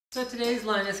So today's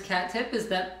Linus cat tip is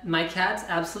that my cats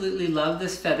absolutely love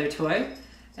this feather toy,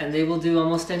 and they will do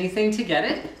almost anything to get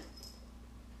it,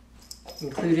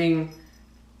 including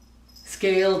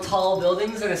scale tall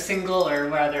buildings in a single, or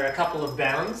rather a couple of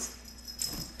bounds.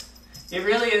 It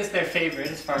really is their favorite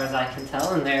as far as I can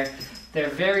tell, and they're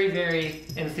very, very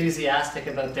enthusiastic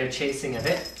about their chasing of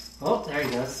it. Oh, there he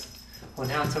goes. Oh,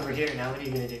 now it's over here. Now what are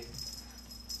you going to do?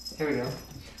 Here we go.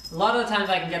 A lot of the times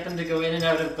I can get them to go in and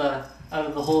out of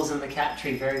the holes in the cat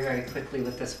tree very, very quickly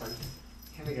with this one.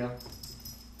 Here we go.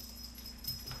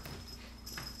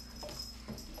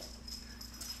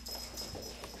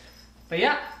 But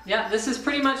yeah, this is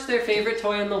pretty much their favorite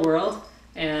toy in the world,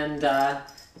 and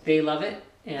they love it.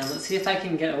 And let's see if I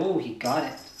can get, oh, he got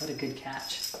it. What a good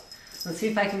catch. Let's see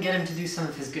if I can get him to do some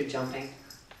of his good jumping.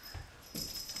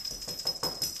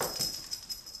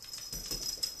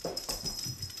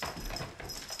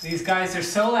 These guys are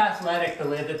so athletic the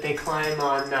way that they climb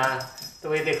on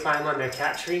their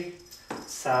cat tree.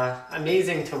 It's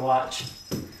amazing to watch,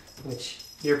 which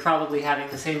you're probably having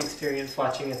the same experience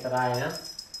watching it that I am.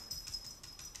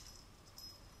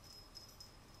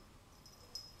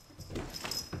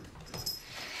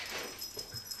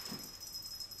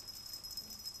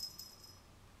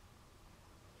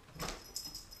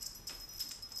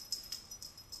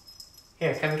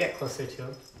 Here, come get closer to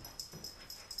him.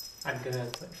 I'm gonna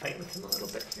fight with him a little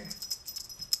bit here.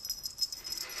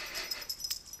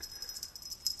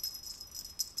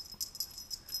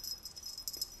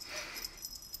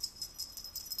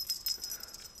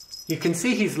 You can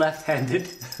see he's left-handed.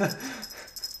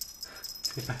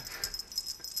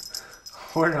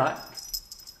 Or not.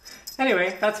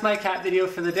 Anyway, that's my cat video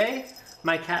for the day.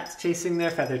 My cat's chasing their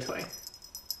feather toy.